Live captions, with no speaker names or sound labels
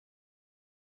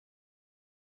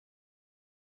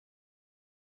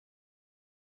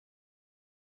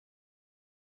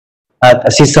at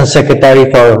Assistant Secretary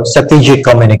for Strategic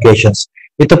Communications.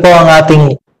 Ito po ang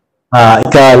ating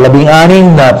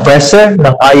ika-16 na presser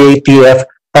ng IATF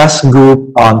Task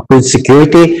Group on Food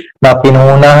Security na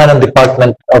pinangunahan ng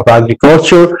Department of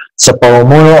Agriculture sa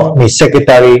pamumuno ni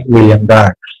Secretary William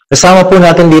Dar. Kasama po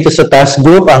natin dito sa task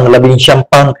group ang 19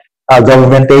 pang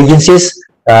government agencies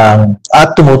at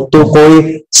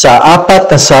tumutukoy sa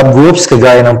 4 na subgroups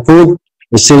kagaya ng food,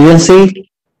 resiliency,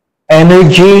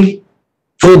 energy,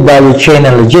 food value chain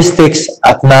and logistics,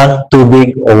 at ng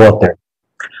tubig o water.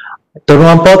 Ito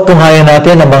naman po, tunghayan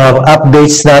natin ang mga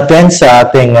updates natin sa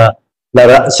ating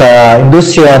sa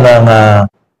industriya ng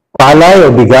palay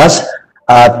o bigas,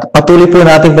 at patuloy po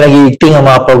natin pinag-iigting ang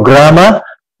mga programa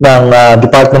ng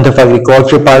Department of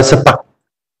Agriculture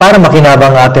para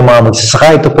makinabang ating mga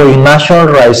magsasaka. Ito po yung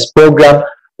National Rice Program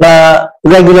na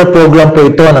regular program po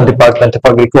ito ng Department of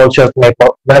Agriculture at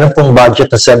meron pong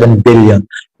budget na 7 billion.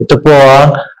 Ito po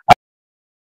ang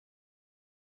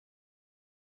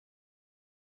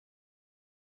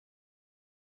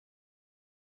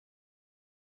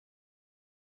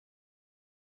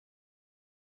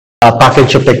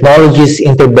package of technologies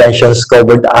interventions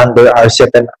covered under RCEP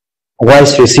and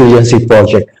Rice Resiliency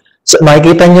Project. So,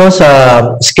 makikita nyo sa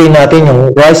screen natin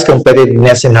yung Rice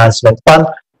Competitiveness Enhancement Fund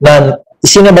na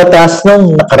isinabatas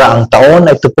nung nakaraang taon.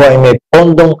 Ito po ay may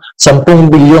pondong 10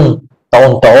 bilyong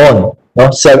taon-taon. No?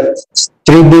 3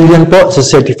 billion po sa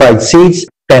certified seeds,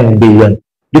 10 billion.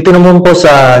 Dito naman po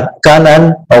sa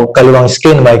kanan o kaliwang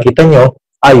screen makikita nyo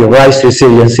ay Rice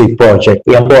Resiliency Project.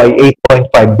 Yan po ay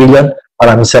 8.5 billion.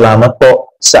 Maraming salamat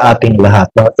po sa ating lahat.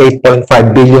 8.5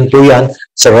 billion po yan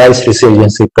sa Rice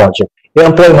Resiliency Project.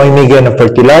 Yan po ay mamimigay ng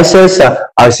fertilizers sa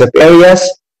RCEP areas,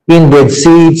 inbred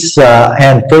seeds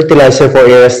and fertilizer for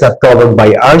areas not covered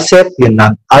by RCEP, yun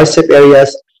non-RCEP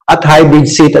areas, at hybrid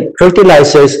seed at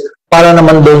fertilizers para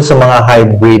naman doon sa mga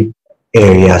hybrid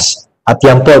areas. At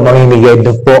yan po ay mamimigay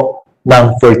doon po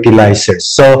ng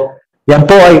fertilizers. So, yan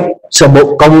po ay sa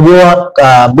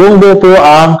buong buo po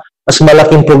ang mas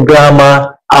malaking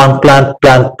programa, ang plant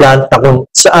na kung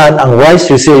saan ang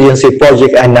Rice Resiliency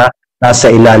Project ay nasa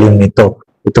ilalim nito.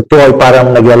 Ito po ay parang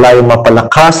naglalayong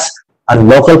mapalakas ang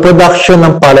local production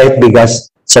ng palay at bigas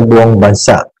sa buong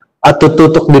bansa. At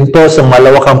tututok din po sa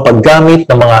malawakang paggamit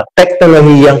ng mga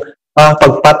teknolohiyang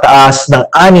pagpataas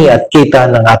ng ani at kita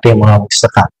ng ating mga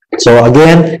magsasaka. So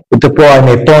again, ito po ay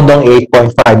may pondong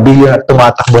 8.5 billion at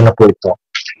tumatakbo na po ito.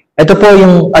 Ito po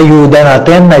yung ayuda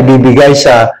natin na ibibigay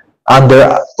sa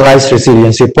under Rice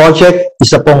Resiliency Project.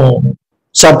 Isa pong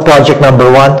sub-project number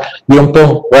 1, yung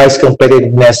pong Rice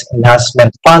Competitiveness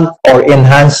Enhancement Fund or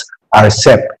Enhance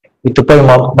RCEP. Ito po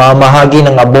yung mamahagi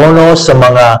ng abono sa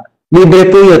mga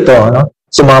libre po ito, no?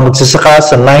 Sa mga magsasaka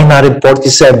sa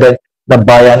 947 na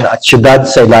bayan at syudad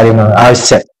sa ilalim ng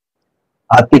RCEP.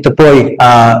 At ito po ay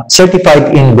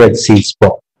certified inbred seeds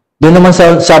po. Doon naman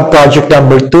sa sub-project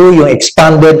number 2, yung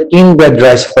expanded inbred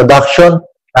rice production,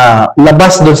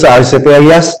 labas doon sa RCEP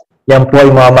areas. Yan po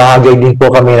ay mamahagay din po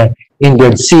kami ng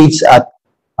inbred seeds at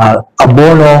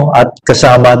abono at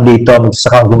kasama dito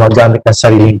magsasakang gumagamit ng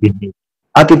sariling bindi.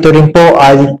 At ito rin po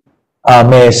ay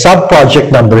may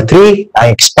sub-project number 3, ang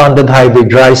expanded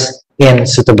hybrid rice in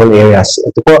suitable areas.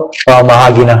 Ito po,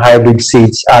 mamahagi ng hybrid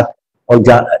seeds at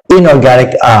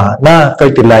inorganic na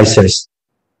fertilizers.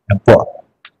 Yan po.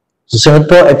 Susunod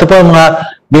po, ito po ang mga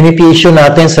benepisyo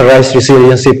natin sa Rice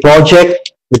Resiliency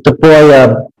Project. Ito po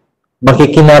ay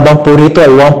makikinabang po rito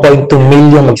ay 1.2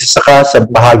 million magsasaka sa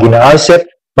bahagi ng RCEP.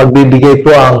 Magbibigay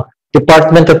po ang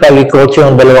Department of Agriculture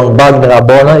ng 2 bag ng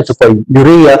abono. Ito po ay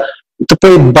urea. Ito po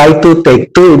ay buy 2,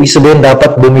 take 2. Ibig sabihin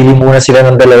dapat bumili muna sila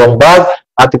ng 2 bag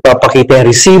at ipapakita yung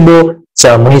resibo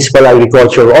sa Municipal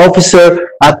Agriculture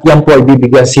Officer at yan po ay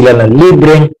bibigyan sila ng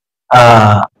libreng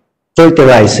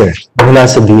fertilizer mula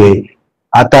sa DA.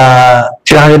 At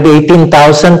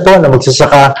 318,000 po na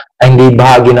magsasaka ay hindi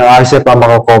bahagi ng RCEP ang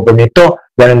makakover nito.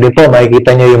 Ganun din po,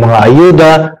 makikita nyo yung mga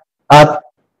ayuda at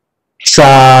sa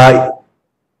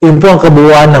yun po ang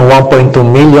kabuuan ng 1.2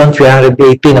 million,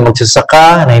 380 na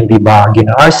magsasaka na hindi bahagi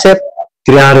ng RCEP,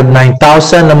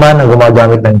 309,000 naman ang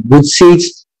gumagamit ng good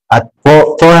seeds at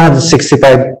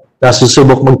 465 na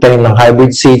susubok magtanim ng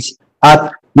hybrid seeds at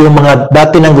yung mga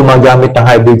dati nang gumagamit ng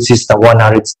hybrid seeds na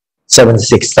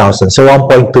 176,000. So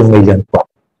 1.2 million po.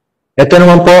 Ito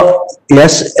naman po,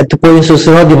 yes, ito po yung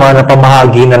susunod, yung mga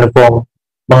napamahagi na po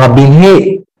mga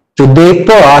binhi. Today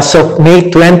po, as of May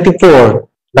 24,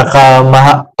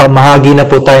 nakapamahagi na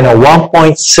po tayo ng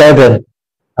 1.7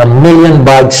 million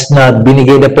bags na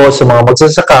binigay na po sa mga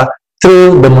magsasaka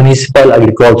through the Municipal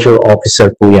Agriculture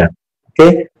Officer po yan.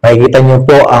 Okay? Makikita nyo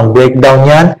po ang breakdown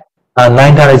yan.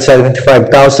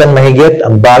 975,000 mahigit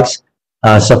ang bags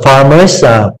sa farmers,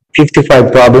 55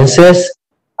 provinces,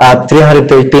 at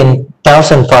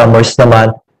 313,000 farmers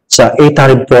naman sa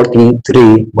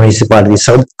 843 municipalities.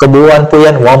 So, kabuuan po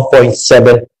yan,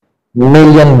 1.7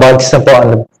 million bags na po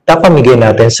ang napamigay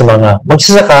natin sa mga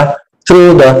magsasaka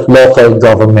through the local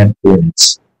government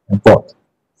units. Yan po.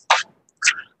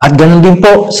 At ganun din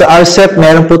po, sa RCEP,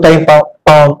 meron po tayong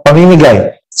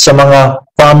pamimigay sa mga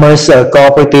farmers,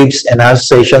 cooperatives, and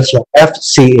associations, yung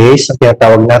FCAs, ang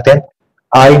tinatawag natin,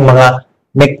 ay mga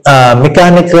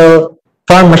mechanical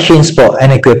farm machines po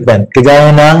and equipment.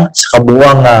 Kagaya ng sa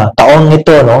kabuuang taon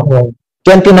nito, no, yung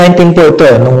 2019 po ito,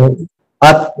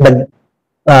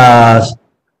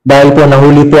 dahil po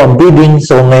nahuli po ang bidding,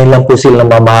 so ngayon lang po sila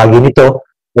mamahagi nito.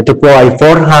 Ito po ay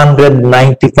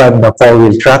 495 na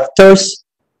four-wheel tractors,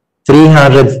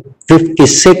 356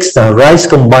 na rice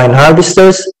combine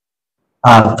harvesters,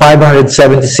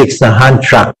 576 na hand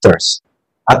tractors.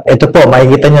 At ito po,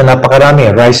 makikita nyo,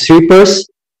 napakarami. Rice sweepers,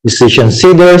 precision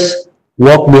seeders,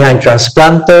 walk-behind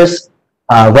transplanters,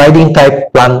 riding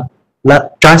type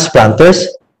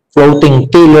transplanters, floating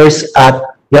tillers, at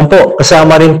yan po,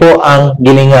 kasama rin po ang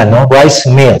gilingan, no? Rice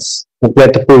mills.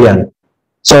 Kompleto po yan.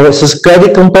 So, sa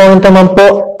credit component naman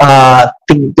po, 1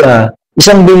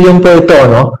 billion po ito,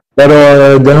 no? Pero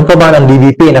ganun pa ba ang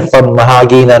DBP na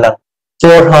pamahagi na ng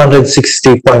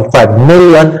 460.5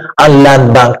 million. Ang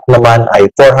land bank naman ay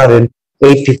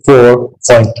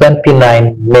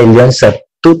 484.29 million sa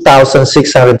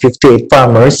 2,658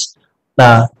 farmers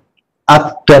na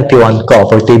at 21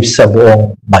 cooperatives sa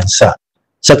buong bansa.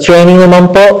 Sa training naman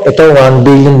po, ito 1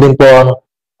 billion din po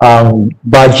ang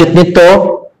budget nito.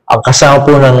 Ang kasama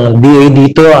po ng DA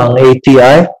dito, ang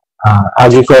ATI,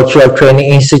 Agricultural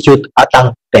Training Institute, at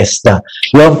ang TESDA.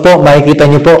 Yun po, makikita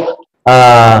niyo po,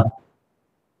 4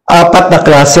 na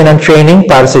klase ng training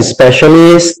para sa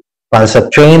specialists, para sa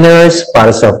trainers,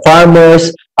 para sa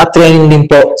farmers, at training din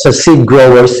po sa seed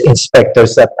growers,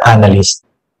 inspectors, at analysts.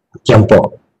 Yan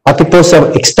po. At ito sa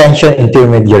extension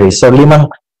intermediaries. So, 5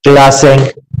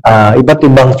 klaseng iba't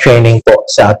ibang training po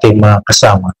sa ating mga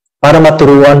kasama para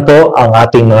maturuan po ang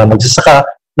ating mga magsasaka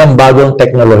ng bagong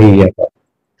teknolohiya po.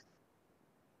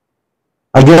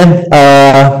 Again,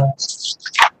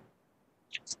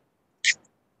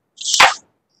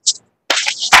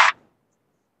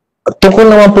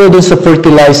 tungkol naman po dun sa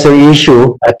fertilizer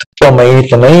issue, at ito mainit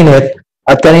na mainit,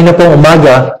 at kanina pong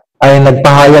umaga ay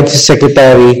nagpahayag si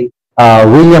Secretary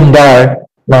William Dar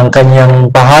ng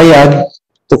kanyang pahayag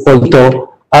tungkol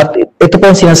ito. At ito po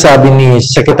ang sinasabi ni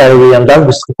Secretary William Dar,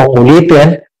 gusto ko pong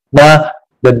ulitin, na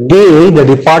the DA, the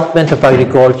Department of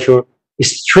Agriculture,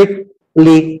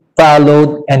 strictly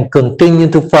followed and continue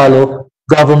to follow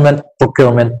government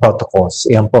procurement protocols.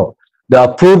 Ayan po. The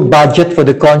approved budget for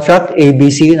the contract,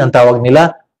 ABC, ang tawag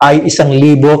nila, ay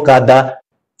 1,000 kada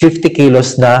 50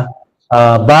 kilos na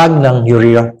bag ng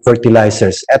urea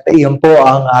fertilizers. At iyon po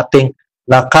ang ating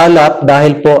nakalap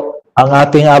dahil po ang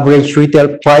ating average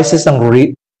retail prices ng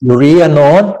urea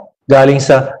noon galing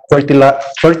sa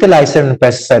Fertilizer and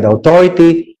Pesticide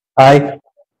Authority ay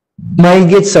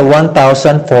mahigit sa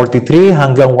 1,043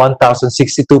 hanggang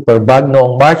 1,062 per bag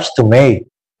noong March to May.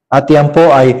 At yan po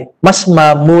ay mas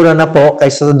mura na po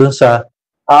kaysa dun sa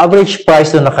average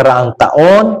price noong nakaraang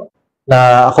taon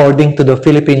na according to the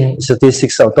Philippine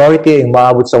Statistics Authority ay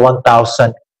maabot sa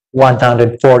 1,140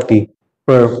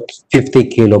 per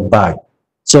 50 kilo bag.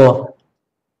 So,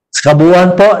 sa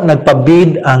kabuuan po,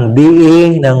 nagpabid ang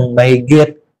DA ng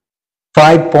mahigit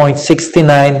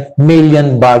 5.69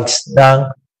 million bags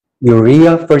ng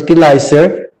urea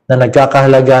fertilizer na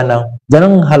nagkakahalaga ng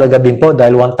ganong halaga din po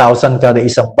dahil 1,000 kada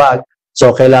isang bag.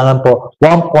 So, kailangan po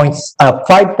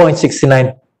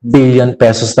 5.69 billion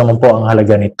pesos naman po ang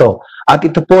halaga nito. At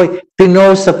ito po ay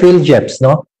tinor sa PhilJEPS,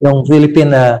 no? Yung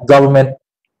Philippine Government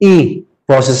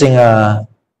E-Processing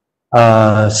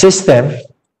System,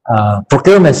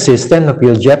 procurement system ng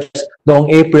PhilJEPS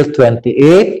noong April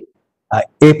 28,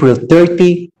 April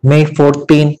 30, May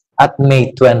 14, at May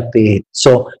 28.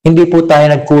 So, hindi po tayo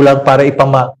nagkulang para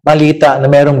ipamalita na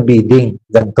merong bidding.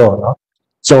 Ganito, no?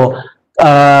 So,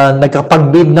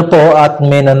 nagkapag-bid na po at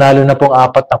may nanalo na pong 2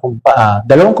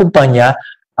 kumpanya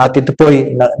at ito po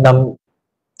ay 4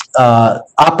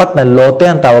 na lote,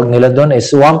 ang tawag nila doon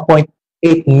is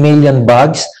 1.8 million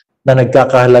bags na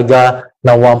nagkakahalaga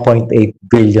na 1.8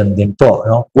 billion din po.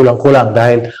 No? Kulang-kulang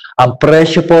dahil ang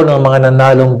presyo po ng mga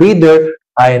nanalong bidder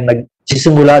ay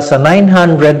nagsisimula sa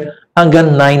 900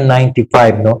 hanggang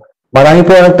 995. No? Marami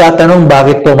po nagtatanong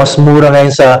bakit po mas mura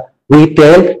ngayon sa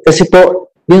retail. Kasi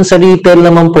po, yung sa retail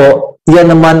naman po,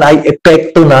 yan naman ay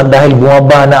epekto na dahil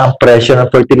bumaba na ang presyo ng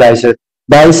fertilizer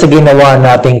dahil sa ginawa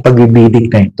nating pagbibidding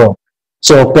na ito.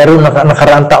 So, pero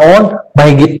nakaraang taon,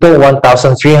 mahigit po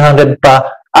 1,300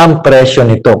 pa ang presyo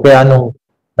nito. Kaya nung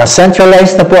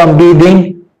na-centralize na po ang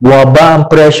bidding, bumaba ang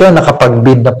presyo,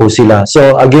 nakapag-bid na po sila.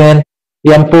 So, again,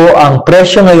 yan po ang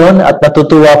presyo ngayon at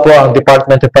natutuwa po ang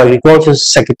Department of Agriculture,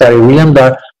 Secretary William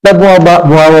Dar, na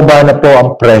bumababa na po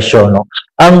ang presyo. No?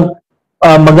 Ang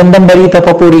magandang balita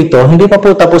pa po rito, hindi pa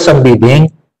po tapos ang bidding.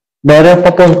 Meron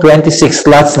pa pong 26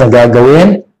 lots na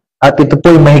gagawin at ito po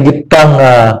ay mahigit pang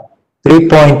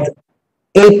 3.8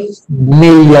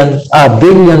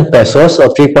 billion pesos o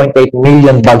 3.8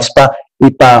 million bags pa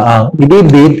ang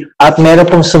ibibid at meron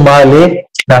pong sumali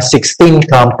na 16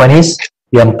 companies.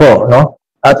 Yan po, no?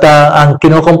 At ang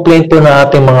kinocomplain po ng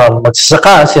ating mga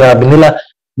magsasaka, sinabi nila,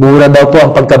 mura daw po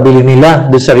ang pagkabili nila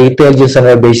doon sa retail, dyan sa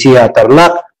Nueva Ecija,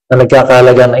 Tarlac, na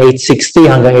nagkakalaga ng 860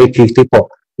 hanggang 850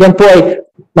 po. Yan po ay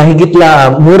mahigit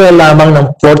mura lamang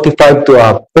ng 45 to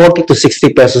 40 to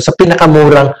 60 pesos sa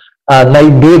pinakamurang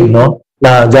naibid, no?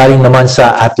 Na galing naman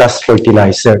sa Atlas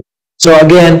Fertilizer. So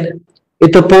again,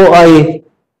 ito po ay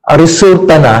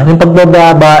resulta na yung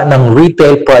pagbababa ng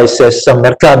retail prices sa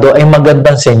merkado ay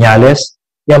magandang senyales.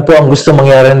 Yan po ang gusto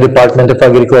mangyari ng Department of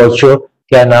Agriculture,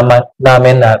 kaya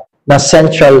namin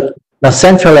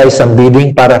na-centralize ang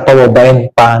bidding para pababain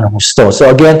pa ang gusto. So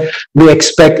again, we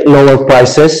expect lower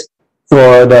prices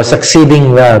for the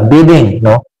succeeding bidding,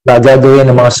 no, na gagawin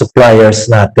ng mga suppliers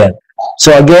natin.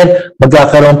 So again,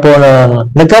 nagkaroon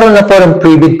na po ng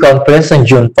pre-bid conference ng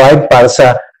June 5 para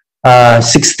sa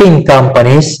 16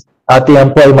 companies at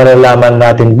yan po ay malalaman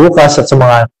natin bukas at sa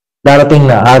mga darating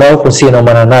na araw kung sino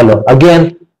mananalo.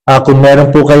 Again, kung meron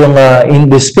po kayong in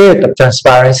the spirit of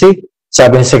transparency,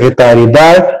 sabi ni Secretary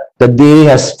Dar, the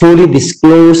DA has fully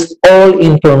disclosed all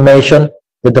information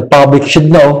that the public should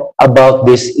know about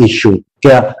this issue.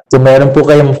 Kaya kung meron po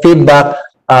kayong feedback,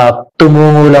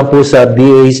 tumungo lang po sa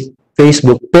DA's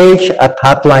Facebook page at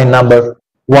hotline number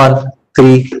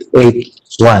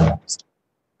 1381.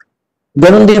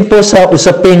 Ganon din po sa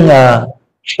usaping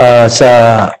sa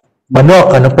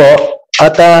manok, ano po,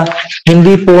 at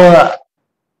hindi po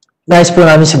nais po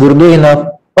namin siguraduhin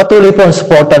na patuloy po ang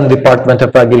support ng Department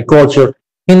of Agriculture,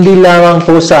 hindi lamang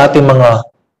po sa ating mga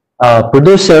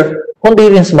producer, kundi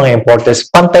rin sa mga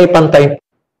importers. Pantay-pantay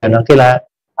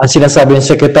ang sinasabi ng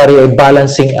Secretary ay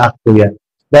balancing act po yan.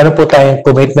 Meron po tayong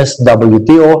commitments sa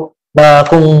WTO na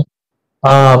kung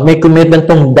may commitment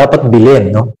pong dapat bilhin,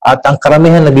 no? At ang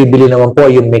karamihan na bibili naman po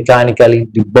yung mechanically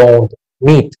deboned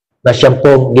meat na siyang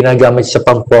po ginagamit sa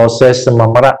pang-process ng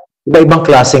mga iba-ibang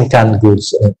klaseng canned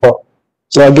goods. Po.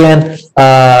 So again,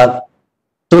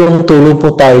 tulong-tulong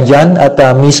po tayo dyan at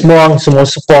mismo ang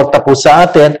sumusuporta po sa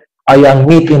atin ay ang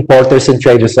Meat Importers and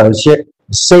Traders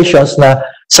Associations na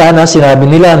sana sinabi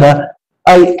nila na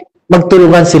ay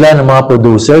magtulungan sila ng mga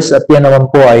producers at yan naman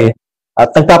po ay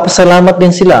at nagpapasalamat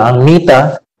din sila ang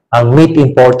MITA, ang Meat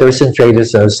Importers and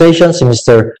Traders Association, si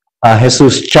Mr.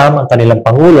 Jesus Cham, ang kanilang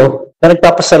Pangulo, na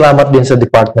nagpapasalamat din sa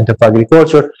Department of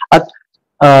Agriculture at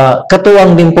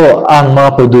katuwang din po ang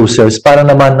mga producers para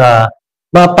naman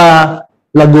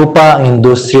mapalago pa ang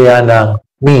industriya ng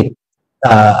meat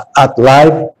at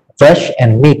live, fresh,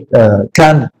 and meat,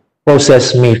 canned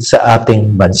processed meat sa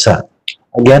ating bansa.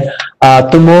 Again,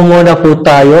 tumungo na po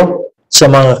tayo sa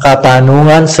mga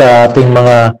katanungan sa ating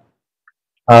mga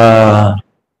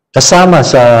kasama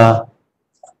sa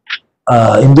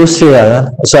industriya,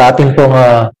 sa ating pong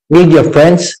media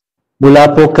friends,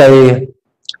 mula po kay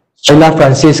Sheila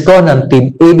Francisco ng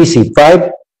Team ABC5,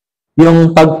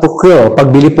 yung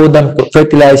pagbili po ng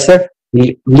fertilizer,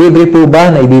 libre po ba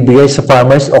na ibibigay sa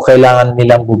farmers o kailangan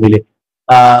nilang bumili?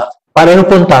 Pareho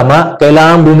pong tama,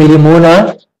 kailangan bumili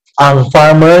muna ang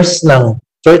farmers ng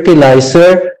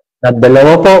fertilizer na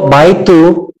dalawa po, buy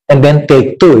 2 and then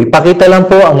take 2. Ipakita lang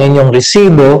po ang inyong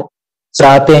resibo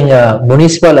sa ating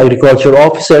Municipal Agriculture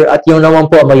Officer at yun naman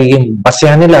po ang magiging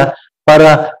basehan nila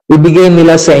para ibigay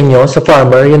nila sa inyo, sa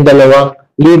farmer, yung dalawang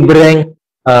libreng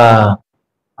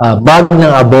bag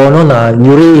ng abono na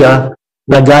urea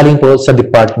na galing po sa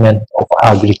Department of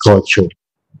Agriculture.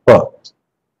 Po.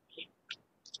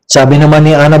 Sabi naman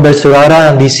ni Annabel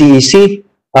Surara ng DCEC,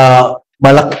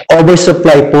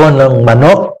 oversupply po ng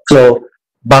manok. So,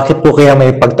 bakit po kaya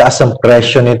may pagtaas ang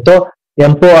presyo nito?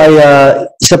 Yan po ay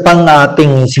isa pang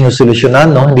ating sinusolusyonan,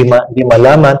 no? Hindi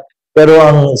malaman. Pero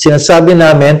ang sinasabi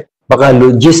namin, baka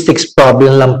logistics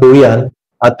problem lang po yan.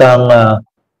 At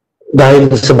dahil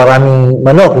sa maraming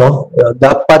manok, no?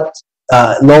 Dapat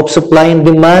low supply and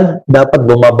demand, dapat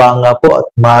bumaba nga po at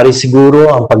maaari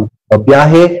siguro ang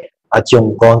pagbabiyahe at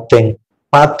yung konting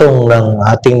patong ng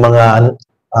ating mga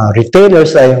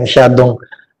retailers ay masyadong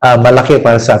malaki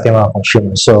para sa ating mga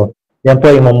consumers. So, yan po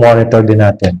yung monitor din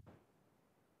natin.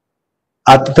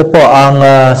 At ito po, ang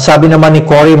sabi naman ni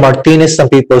Cory Martinez ng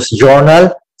People's Journal,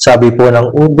 sabi po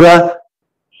ng UBRA,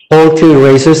 poultry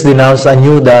raisers denounced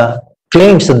anew the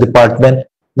claims ng department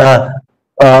na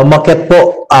umakyat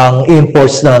po ang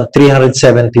imports ng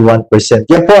 371%.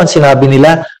 Yan po ang sinabi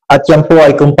nila at yan po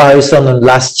ay comparison ng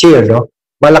last year. No?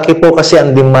 Malaki po kasi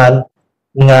ang demand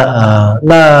nga,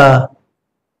 na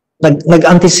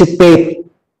nag-anticipate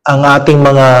ang ating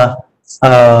mga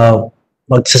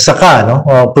magsasaka, no?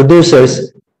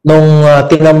 Producers, nung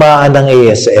tinamaan ng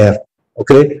ASF.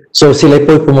 Okay? So sila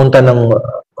po pumunta ng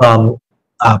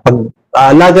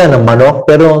pag-aalaga ng manok,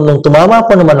 pero nung tumama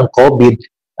po naman ng COVID,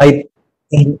 ay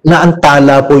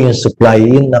naantala po yung supply,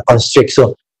 yung na-constrict.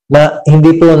 So, na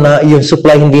hindi po na yung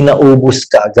supply hindi naubos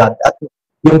kaagad. At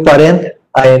yung pa rin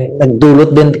ay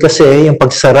nagdulot din kasi yung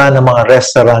pagsara ng mga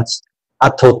restaurants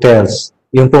at hotels.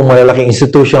 Yung po malalaking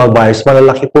institutional buyers,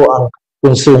 malalaki po ang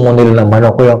konsumo nila ng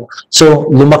manok.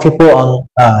 So, lumaki po ang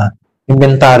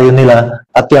inventaryo nila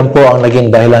at yan po ang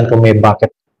naging dahilan kung may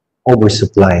bakit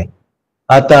oversupply.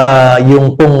 At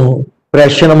yung pong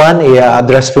presyo naman,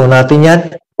 i-address po natin yan,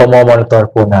 pamomonitor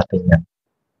po natin yan.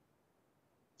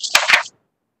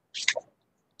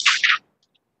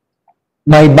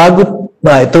 May bago,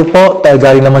 ito po,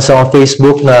 galing naman sa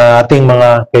Facebook na ating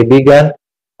mga kaibigan,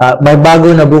 may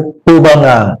bago na po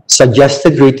bang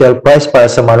suggested retail price para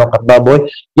sa manok at baboy?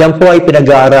 Yan po ay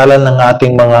pinag-aaralan ng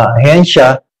ating mga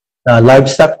ahensya,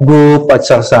 livestock group at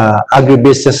sa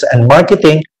agribusiness and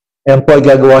marketing. Yan po ay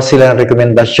gagawa sila ng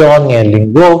rekomendasyon ngayong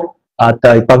linggo at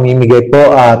ipamimigay po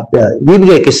at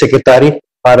bibigay kay Secretary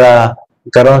para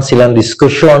karoon silang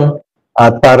diskusyon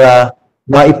at para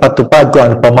maipatupad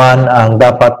kung ano paman ang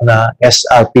dapat na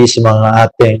SRP sa mga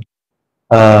ating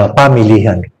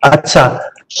pamilihan. At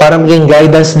para maging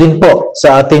guidance din po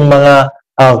sa ating mga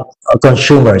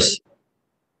consumers.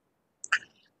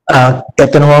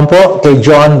 Ito naman po kay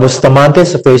John Bustamante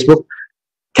sa Facebook,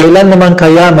 kailan naman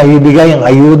kaya maibigay ang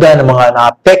ayuda ng mga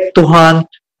naapektuhan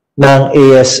ng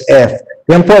ASF?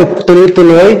 Yan po ay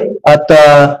tuloy-tuloy at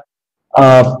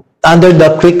under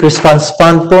the Quick Response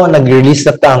Fund po, nag-release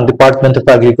na ang Department of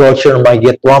Agriculture ng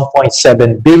mahigit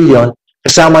 1.7 billion.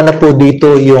 Kasama na po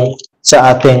dito yung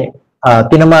sa ating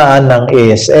tinamaan ng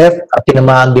ASF at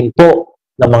tinamaan din po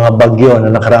ng mga bagyo,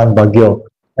 na nakaraang bagyo.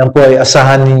 Yan po ay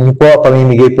asahan ninyo po,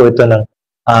 pamimigay po ito ng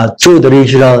through the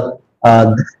regional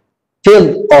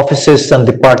field offices ng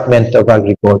Department of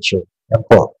Agriculture. Yan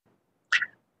po.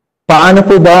 Paano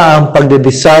po ba ang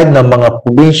pagde-decide ng mga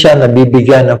probinsya na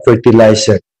bibigyan ng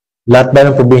fertilizer? Lahat ba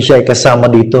ng probinsya ay kasama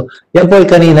dito? Yan po ay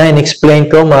kanina in-explain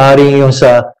ko, maaaring yung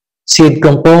sa seed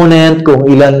component, kung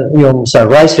ilan yung sa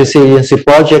Rice Resiliency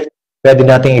Project, pwede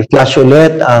nating i-flash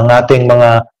ulit ang ating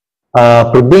mga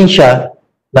probinsya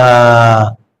na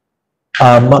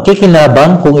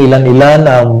makikinabang kung ilan-ilan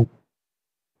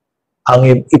ang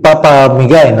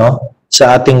ipapamigay, no,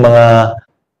 sa ating mga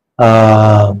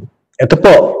ito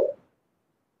po.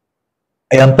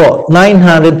 Ayan po,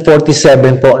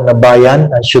 947 po na bayan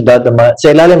ng syudad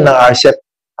sa ilalim ng RCEP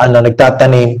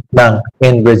nagtatanim ng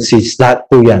inbred seeds. Lahat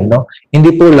po yan, no?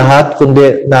 Hindi po lahat,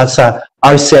 kundi nasa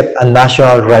RCEP ang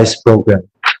National Rice Program.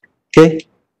 Okay?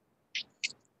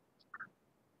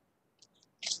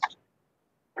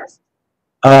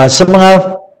 Sa mga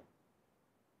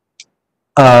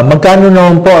magkano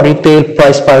naman po retail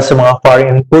price para sa mga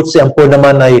foreign inputs? Yan po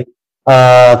naman ay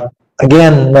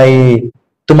again, may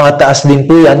tumataas din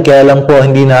po yan, kaya lang po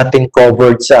hindi natin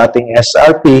covered sa ating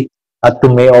SRP at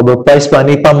kung may overprice pa,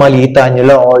 ipamalitan nyo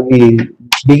lang o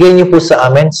ibigay nyo po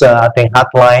sa amin sa ating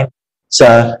hotline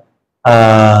sa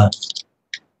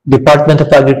Department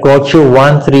of Agriculture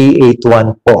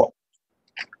 1381 po.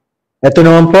 Ito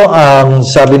naman po ang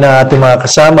sabi na ating mga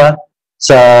kasama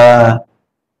sa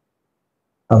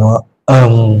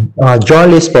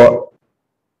journalist po.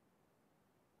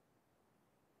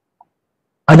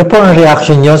 Ano po ang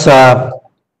reaction nyo sa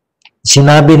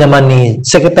sinabi naman ni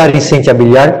Secretary Cynthia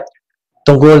Villar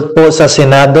tungkol po sa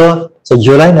Senado sa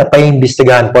July na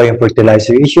paimbestigahan po yung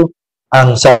fertilizer issue?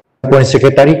 Ang sabi po ni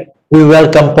Secretary, we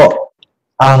welcome po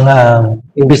ang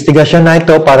investigasyon na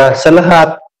ito para sa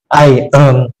lahat ay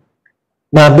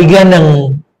mabigyan ng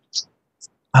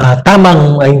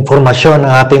tamang informasyon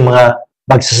ang ating mga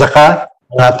magsasaka,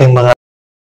 ang ating mga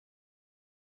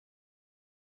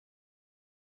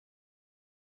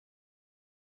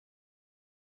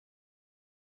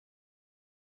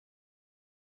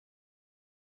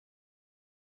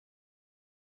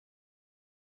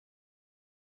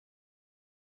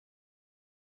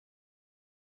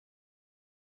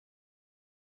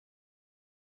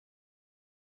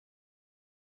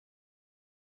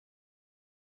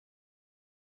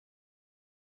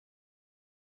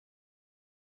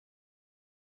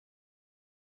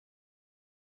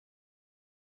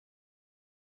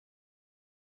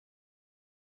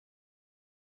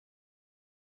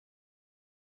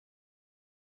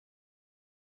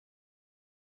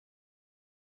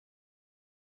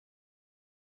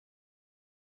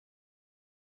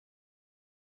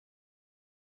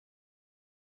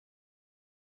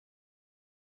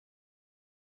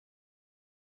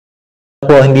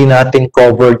po hindi natin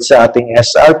covered sa ating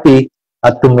SRP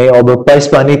at kung may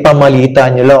overprice pa,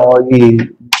 ipamalitan nyo lang o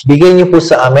ibigay nyo po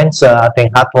sa amin sa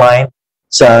ating hotline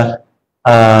sa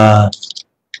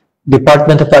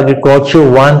Department of Agriculture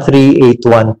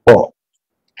 1381 po.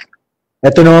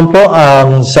 Ito naman po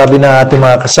ang sabi na ating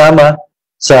mga kasama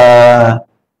sa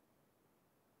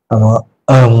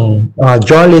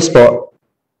journalist po.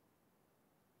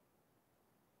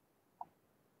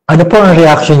 Ano po ang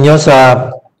reaction nyo sa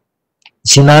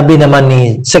sinabi naman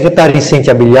ni Secretary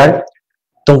Cynthia Villar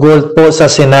tungkol po sa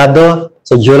Senado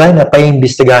sa July na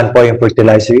paimbestigahan po yung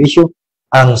fertilizer issue?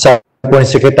 Ang sabi po ni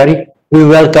Secretary, we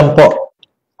welcome po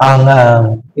ang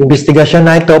investigasyon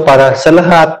na ito para sa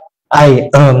lahat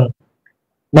ay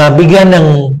mabigyan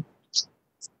ng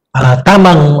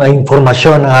tamang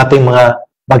informasyon ang ating mga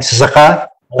magsasaka,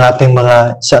 ang ating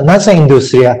mga nasa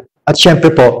industriya at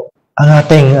syempre po ang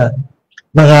ating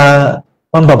mga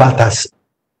mambabatas.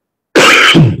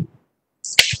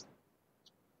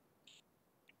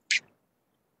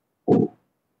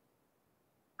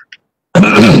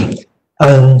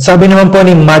 Sabi naman po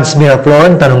ni Mads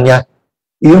Miraflor, tanong niya,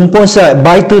 yung po sa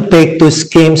buy to take to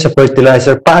scheme sa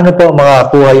fertilizer, paano po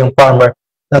makakuha yung farmer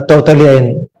na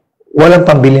totally walang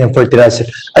pambili ng fertilizer?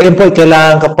 Ayun po,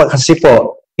 kailangan kasi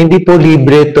po, hindi po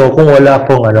libre to kung wala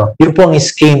pong yun po ang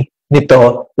scheme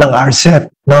nito ng RCEP,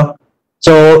 no?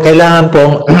 So, kailangan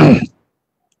pong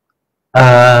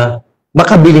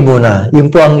makabili muna. Yun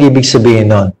po ang ibig sabihin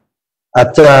nun.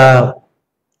 At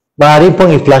maaari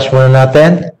pong i-flash muna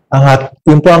natin.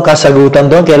 Yun po ang kasagutan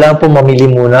doon. Kailangan pong bumili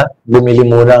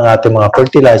muna ang ating mga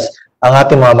fertilizers, ang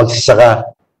ating mga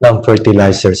magsasaka ng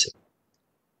fertilizers.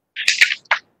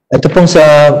 Ito pong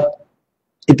sa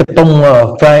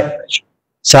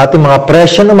ating mga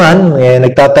presyo naman,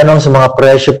 nagtatanong sa mga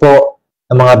presyo po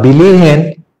ng mga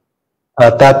bilihin.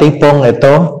 Tatay pong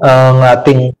ito, ang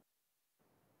ating,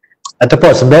 ito po,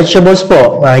 sa vegetables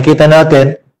po, makikita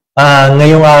natin,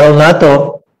 ngayong araw na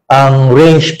ito, ang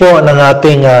range po ng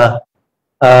ating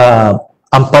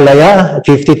ampalaya,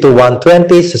 50 to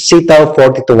 120, sa sitaw,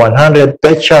 40 to 100,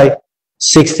 pechay,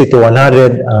 60 to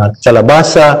 100,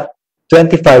 kalabasa,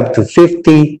 25 to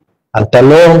 50, ang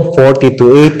talong, 40 to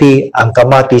 80, ang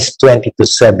kamatis, 20 to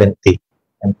 70.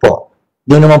 Yan po.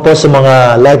 Doon naman po sa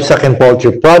mga livestock and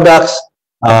poultry products,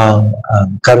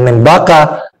 karneng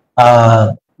baka,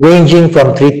 ranging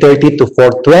from 330 to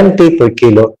 420 per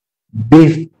kilo.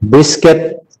 Beef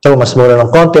brisket, ito mas mura ng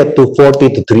konti,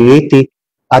 240 to 380.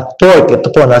 At pork,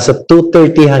 ito po, nasa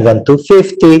 230 hanggang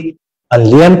 250. Ang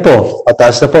liempo,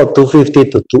 pataas na po,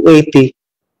 250 to 280.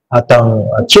 At ang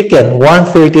chicken,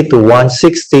 130 to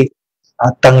 160.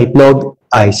 At ang itlog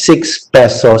ay 6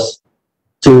 pesos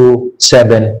to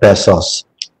 7 pesos.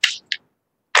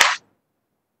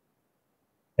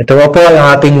 Ito po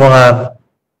ang ating mga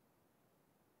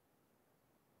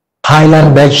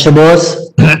highland vegetables.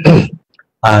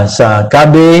 Sa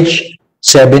cabbage,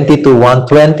 70 to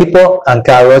 120 po. Ang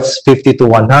carrots, 50 to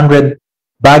 100.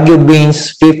 Baguio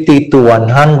beans, 50 to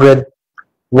 100.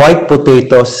 White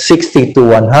potatoes, 60 to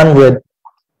 100.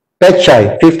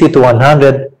 Pechay, 50 to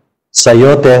 100.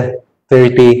 Sayote,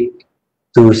 30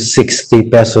 to 60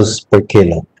 pesos per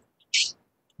kilo.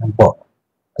 Yan po.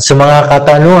 Sa mga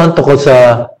katanungan tungkol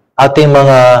sa ating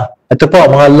ito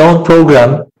po, mga loan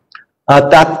program,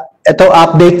 at ito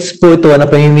updates po ito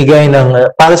na pamimigay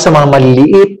para sa mga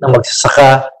maliliit na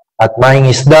magsasaka at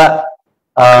mangingisda.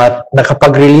 At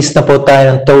nakapag-release na po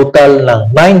tayo ng total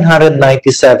ng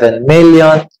 997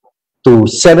 million to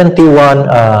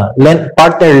 71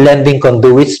 partner lending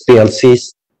conduits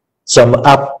PLCs sa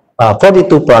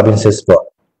 42 provinces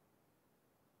po.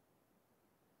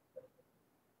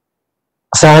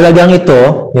 Sa halagang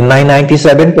ito, yung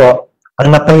 997 po, ang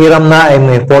napahiram na ay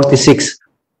may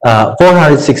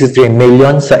 463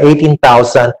 million sa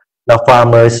 18,000 na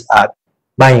farmers at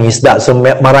mangingisda. So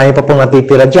marami pa pong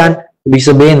natitira dyan. Ibig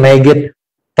sabihin, may higit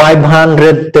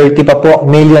 530 pa po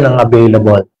million ang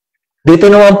available.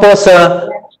 Dito naman po sa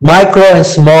micro and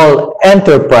small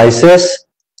enterprises,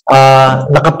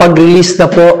 nakapag-release na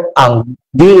po ang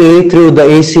DA through the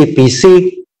ACPC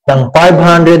ng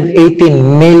 518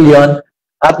 million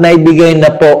at naibigay na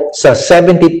po sa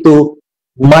 72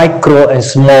 micro and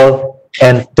small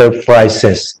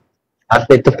enterprises. At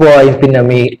ito po ay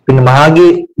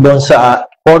pinamahagi doon sa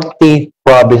 40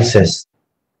 provinces.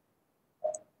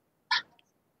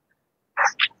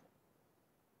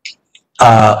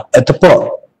 Ito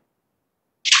po.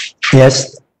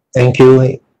 Yes, thank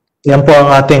you. Yan po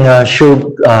ang ating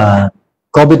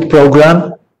COVID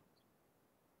program.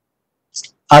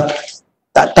 At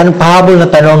pahabol na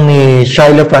tanong ni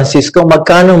Shiloh Francisco,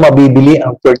 magkano mabibili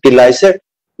ang fertilizer?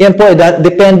 Yan po,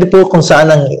 depende po kung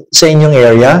saan sa inyong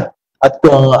area at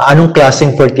kung anong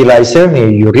klaseng fertilizer, may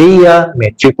urea,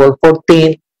 may triple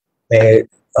 14, may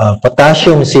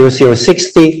potassium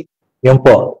 0060. Yan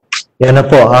po. Yan na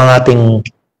po ang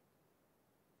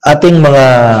ating mga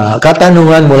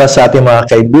katanungan mula sa ating mga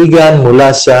kaibigan,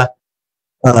 mula sa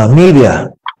media.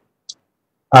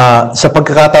 Sa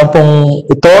pagkakataon pong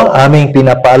ito, aming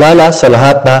pinapaalala sa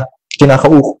lahat na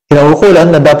kinaukulan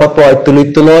na dapat po ay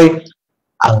tuloy-tuloy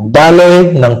ang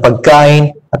daloy ng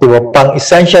pagkain at iba pang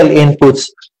essential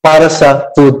inputs para sa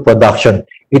food production.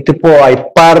 Ito po ay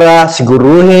para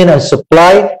siguruhin ang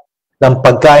supply ng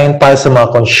pagkain para sa mga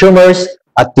consumers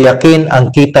at tiyakin ang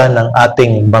kita ng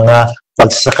ating mga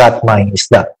pagsasaka at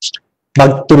mangingisda.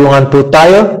 Magtulungan po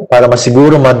tayo para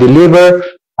masiguro ma-deliver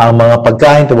ang mga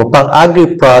pagkain at iba pang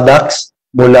agri-products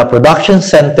mula production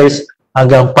centers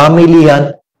hanggang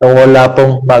pamilihan na wala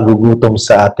pong magugutom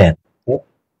sa atin.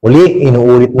 Uli,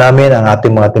 inuulit namin ang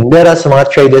ating mga tindera sa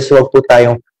mga traders, huwag po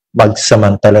tayong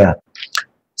magsamantala.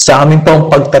 Sa aming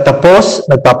pong pagtatapos,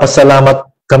 nagpapasalamat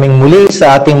kaming muli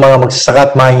sa ating mga magsasaka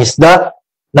at mangingisda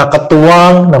na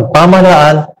katuwang ng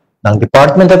pamanaan ng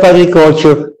Department of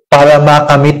Agriculture para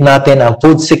makamit natin ang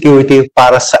food security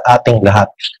para sa ating lahat.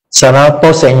 Salamat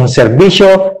po sa inyong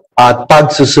serbisyo at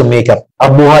pagsusumikap.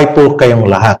 Abuhay po kayong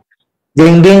lahat.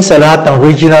 Gayun din sa lahat ng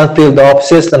regional field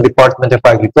offices ng Department of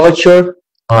Agriculture,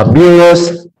 mga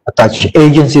bureaus, attached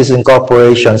agencies and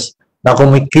corporations na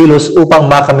kumikilos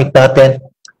upang makamit natin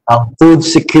ang food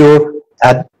secure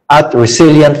at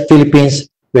resilient Philippines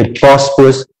with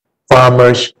prosperous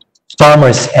farmers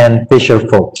and fisher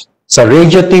folks. Sa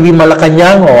Radio TV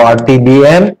Malacanang o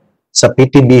RTBM, sa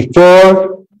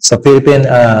PTB4, sa Philippine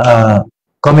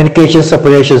Communications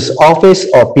Operations Office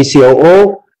o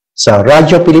PCOO, sa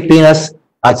Radyo Pilipinas,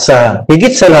 at sa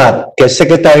higit sa lahat kay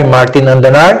Secretary Martin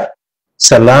Andanar,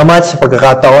 salamat sa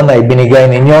pagkakataon na ibinigay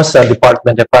ninyo sa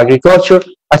Department of Agriculture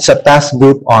at sa Task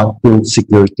Group on Food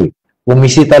Security.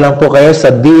 Bumisita lang po kayo sa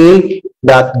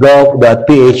da.gov.ph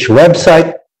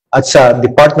website at sa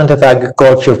Department of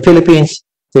Agriculture Philippines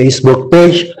Facebook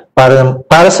page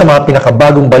para sa mga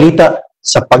pinakabagong balita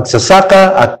sa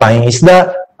pagsasaka at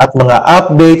pangingisda at mga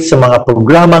updates sa mga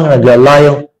programang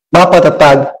naglalayong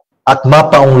mapatatag at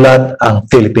mapaunlad ang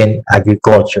Philippine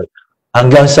agriculture.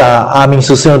 Hanggang sa aming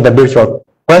susunod na virtual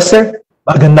quester,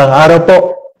 magandang araw po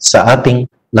sa ating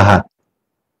lahat.